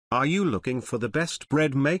Are you looking for the best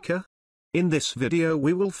bread maker? In this video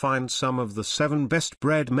we will find some of the 7 best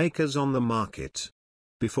bread makers on the market.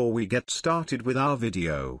 Before we get started with our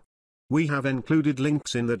video, we have included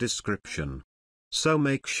links in the description. So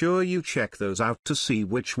make sure you check those out to see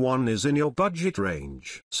which one is in your budget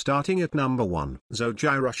range. Starting at number 1,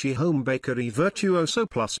 Zojirushi Home Bakery Virtuoso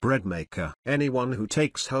Plus Breadmaker. Anyone who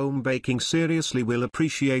takes home baking seriously will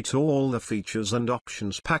appreciate all the features and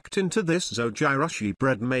options packed into this Zojirushi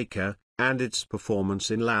Breadmaker, and its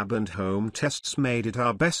performance in lab and home tests made it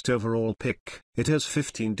our best overall pick. It has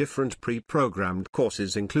 15 different pre-programmed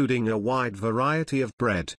courses including a wide variety of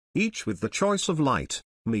bread, each with the choice of light,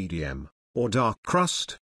 medium, or dark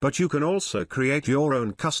crust, but you can also create your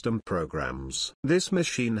own custom programs. This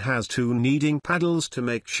machine has 2 kneading paddles to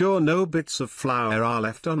make sure no bits of flour are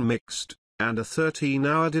left unmixed, and a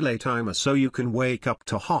 13-hour delay timer so you can wake up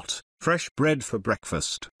to hot, fresh bread for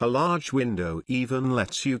breakfast. A large window even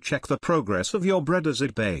lets you check the progress of your bread as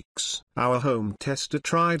it bakes. Our home tester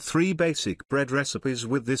tried 3 basic bread recipes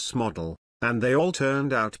with this model, and they all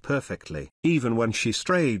turned out perfectly. Even when she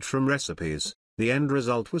strayed from recipes, the end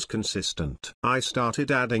result was consistent. I started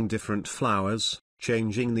adding different flours,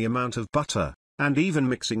 changing the amount of butter, and even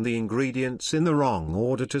mixing the ingredients in the wrong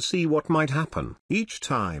order to see what might happen. Each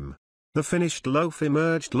time, the finished loaf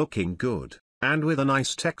emerged looking good, and with a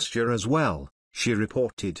nice texture as well, she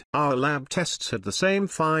reported. Our lab tests had the same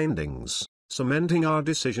findings, cementing our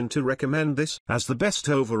decision to recommend this as the best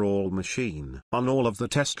overall machine. On all of the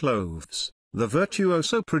test loaves, the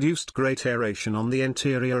Virtuoso produced great aeration on the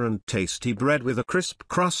interior and tasty bread with a crisp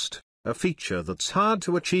crust, a feature that's hard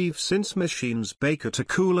to achieve since machines bake at a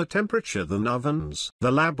cooler temperature than ovens.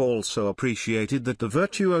 The lab also appreciated that the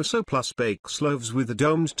Virtuoso Plus bakes loaves with a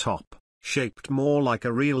domed top, shaped more like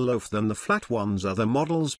a real loaf than the flat ones other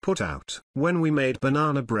models put out. When we made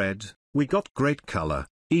banana bread, we got great color,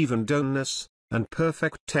 even doneness, and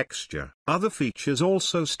perfect texture. Other features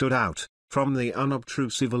also stood out, from the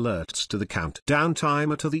unobtrusive alerts to the countdown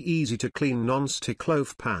timer to the easy-to-clean non-stick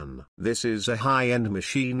loaf pan. This is a high-end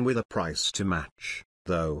machine with a price to match,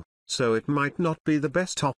 though, so it might not be the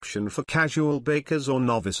best option for casual bakers or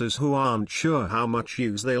novices who aren't sure how much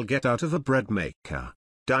use they'll get out of a bread maker.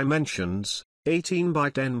 Dimensions: 18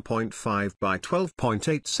 by 10.5 by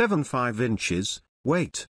 12.875 inches,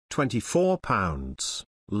 weight, 24 pounds,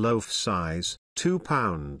 loaf size, 2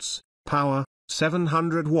 pounds, power,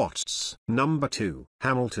 700 watts. Number 2.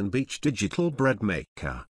 Hamilton Beach Digital Bread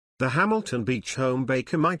Maker. The Hamilton Beach Home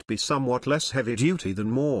Baker might be somewhat less heavy-duty than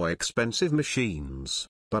more expensive machines,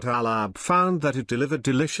 but our lab found that it delivered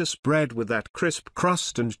delicious bread with that crisp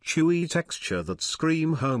crust and chewy texture that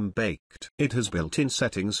scream home-baked. It has built-in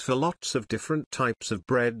settings for lots of different types of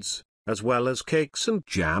breads, as well as cakes and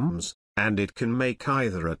jams, and it can make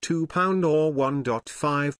either a 2-pound or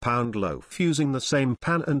 1.5-pound loaf using the same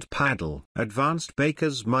pan and paddle. Advanced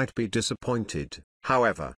bakers might be disappointed,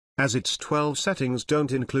 however, as its 12 settings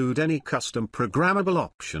don't include any custom programmable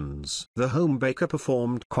options. The home baker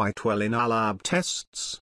performed quite well in our lab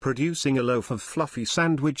tests, producing a loaf of fluffy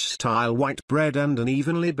sandwich-style white bread and an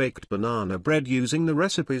evenly baked banana bread using the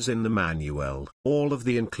recipes in the manual. All of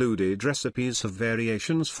the included recipes have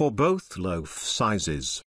variations for both loaf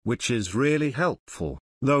sizes, which is really helpful,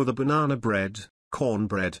 though the banana bread,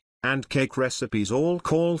 cornbread, and cake recipes all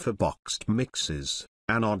call for boxed mixes,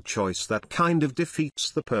 an odd choice that kind of defeats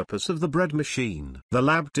the purpose of the bread machine. The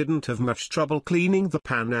lab didn't have much trouble cleaning the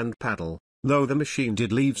pan and paddle, though the machine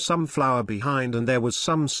did leave some flour behind and there was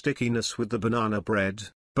some stickiness with the banana bread,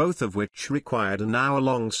 both of which required an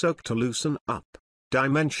hour-long soak to loosen up.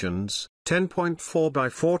 Dimensions: 10.4 by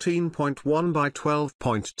 14.1 by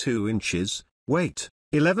 12.2 inches, weight,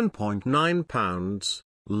 11.9 pounds,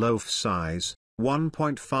 loaf size,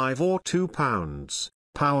 1.5 or 2 pounds,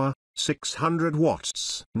 power, 600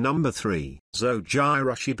 watts. Number 3.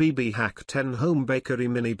 Zojirushi BB Hack 10 Home Bakery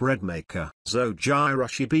Mini Bread Maker.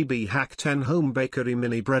 Zojirushi BB Hack 10 Home Bakery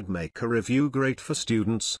Mini Bread Maker review. Great for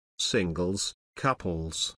students, singles,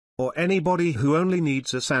 couples, or anybody who only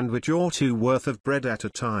needs a sandwich or 2 worth of bread at a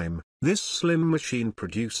time. This slim machine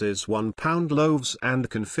produces 1-pound loaves and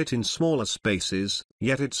can fit in smaller spaces,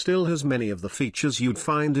 yet it still has many of the features you'd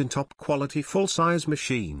find in top-quality full-size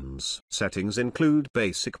machines. Settings include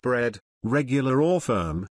basic bread, regular or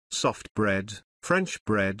firm, soft bread, French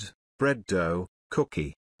bread, bread dough,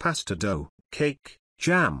 cookie, pasta dough, cake,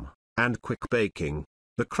 jam, and quick baking.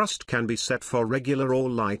 The crust can be set for regular or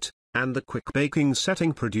light, and the quick baking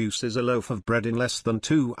setting produces a loaf of bread in less than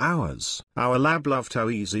 2 hours. Our lab loved how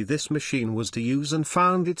easy this machine was to use and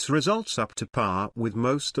found its results up to par with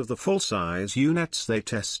most of the full-size units they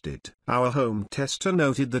tested. Our home tester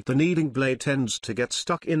noted that the kneading blade tends to get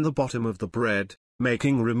stuck in the bottom of the bread,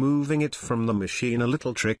 making removing it from the machine a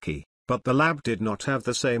little tricky. But the lab did not have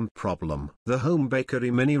the same problem. The home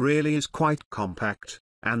bakery mini really is quite compact,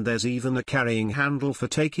 and there's even a carrying handle for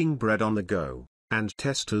taking bread on the go. And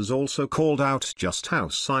testers also called out just how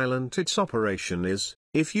silent its operation is.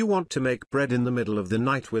 If you want to make bread in the middle of the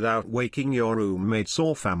night without waking your roommates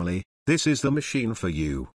or family, this is the machine for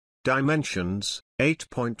you. Dimensions: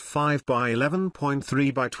 8.5 by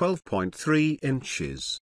 11.3 by 12.3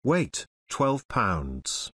 inches. Weight: 12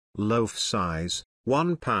 pounds. Loaf size: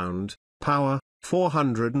 1 pound. Power: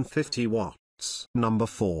 450 watts. Number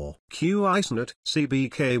 4. Cuisinart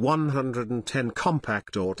CBK 110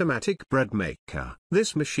 Compact Automatic Bread Maker.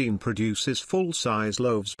 This machine produces full-size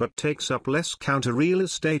loaves but takes up less counter real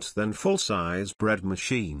estate than full-size bread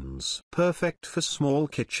machines. Perfect for small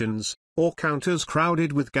kitchens, or counters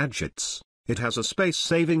crowded with gadgets. It has a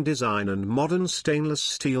space-saving design and modern stainless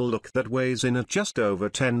steel look that weighs in at just over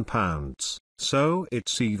 10 pounds. So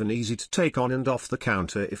it's even easy to take on and off the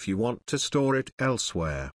counter if you want to store it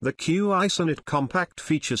elsewhere. The Cuisinart Compact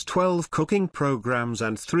features 12 cooking programs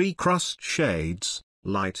and 3 crust shades: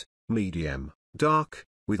 light, medium, dark,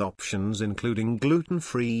 with options including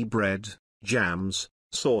gluten-free bread, jams,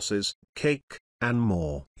 sauces, cake, and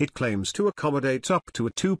more. It claims to accommodate up to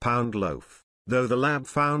a 2-pound loaf, though the lab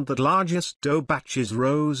found that largest dough batches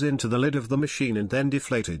rose into the lid of the machine and then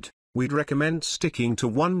deflated. We'd recommend sticking to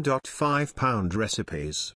 1.5-pound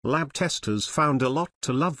recipes. Lab testers found a lot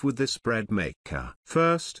to love with this bread maker.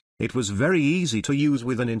 First, it was very easy to use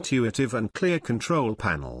with an intuitive and clear control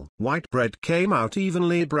panel. White bread came out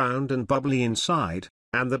evenly browned and bubbly inside,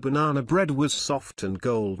 and the banana bread was soft and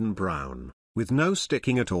golden brown, with no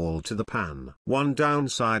sticking at all to the pan. One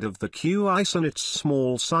downside of the Cuisinart's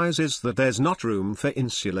small size is that there's not room for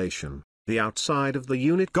insulation. The outside of the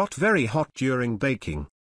unit got very hot during baking.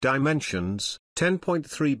 Dimensions: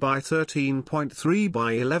 10.3 by 13.3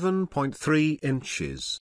 by 11.3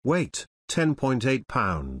 inches. Weight: 10.8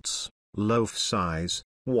 pounds. Loaf size: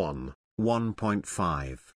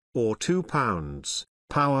 1.5, or 2 pounds.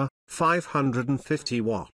 Power: 550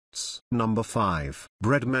 watts. Number 5.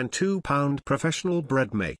 Breadman 2-pound Professional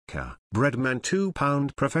Bread Maker. Breadman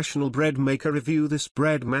 2-pound Professional Bread Maker Review. This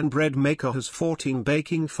Breadman bread maker has 14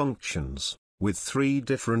 baking functions, with 3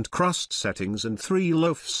 different crust settings and 3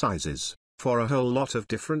 loaf sizes, for a whole lot of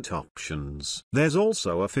different options. There's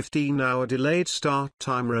also a 15-hour delayed start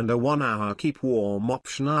timer and a 1-hour keep warm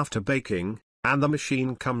option after baking, and the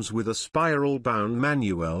machine comes with a spiral-bound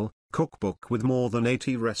manual cookbook with more than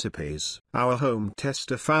 80 recipes. Our home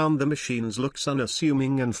tester found the machine's looks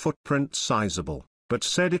unassuming and footprint sizable, but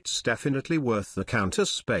said it's definitely worth the counter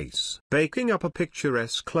space. Baking up a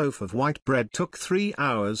picturesque loaf of white bread took 3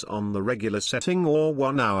 hours on the regular setting or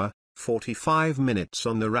 1 hour, 45 minutes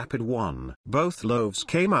on the rapid one. Both loaves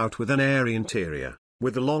came out with an airy interior,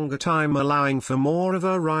 with the longer time allowing for more of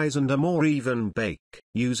a rise and a more even bake.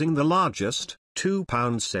 Using the largest,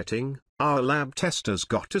 2-pound setting, our lab testers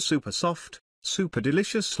got a super soft, super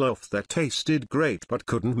delicious loaf that tasted great but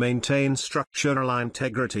couldn't maintain structural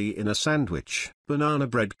integrity in a sandwich. Banana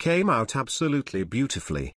bread came out absolutely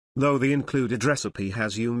beautifully, though the included recipe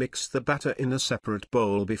has you mix the batter in a separate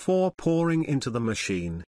bowl before pouring into the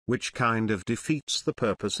machine, which kind of defeats the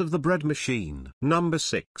purpose of the bread machine. Number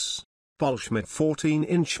 6. Pohl Schmitt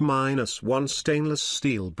 14-inch-1 stainless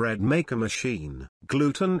steel bread maker machine.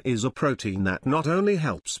 Gluten is a protein that not only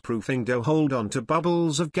helps proofing dough hold on to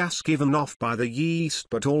bubbles of gas given off by the yeast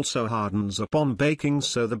but also hardens upon baking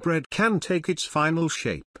so the bread can take its final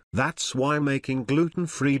shape. That's why making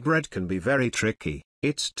gluten-free bread can be very tricky.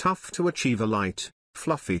 It's tough to achieve a light,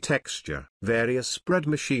 fluffy texture. Various bread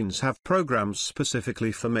machines have programs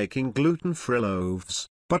specifically for making gluten-free loaves,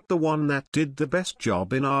 but the one that did the best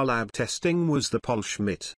job in our lab testing was the Pohl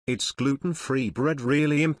Schmitt. Its gluten-free bread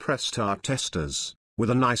really impressed our testers, with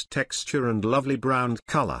a nice texture and lovely browned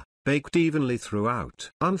color, baked evenly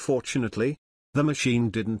throughout. Unfortunately, the machine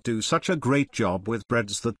didn't do such a great job with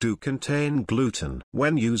breads that do contain gluten.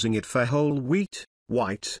 When using it for whole wheat,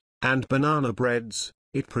 white, and banana breads,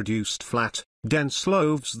 it produced flat, dense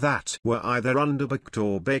loaves that were either underbaked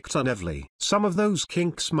or baked unevenly. Some of those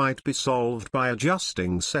kinks might be solved by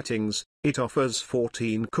adjusting settings. It offers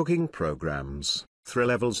 14 cooking programs, 3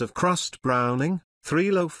 levels of crust browning,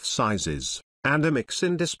 3 loaf sizes, and a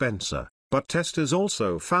mix-in dispenser. But testers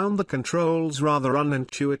also found the controls rather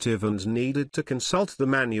unintuitive and needed to consult the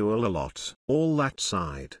manual a lot. All that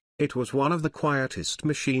aside, It was one of the quietest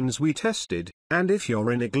machines we tested, and if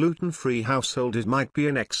you're in a gluten-free household it might be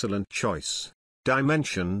an excellent choice.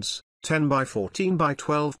 Dimensions: 10 by 14 by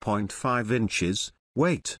 12.5 inches,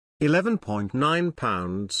 weight, 11.9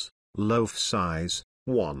 pounds, loaf size,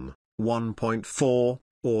 1.4,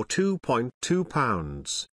 or 2.2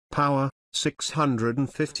 pounds, power,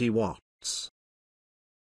 650 watts.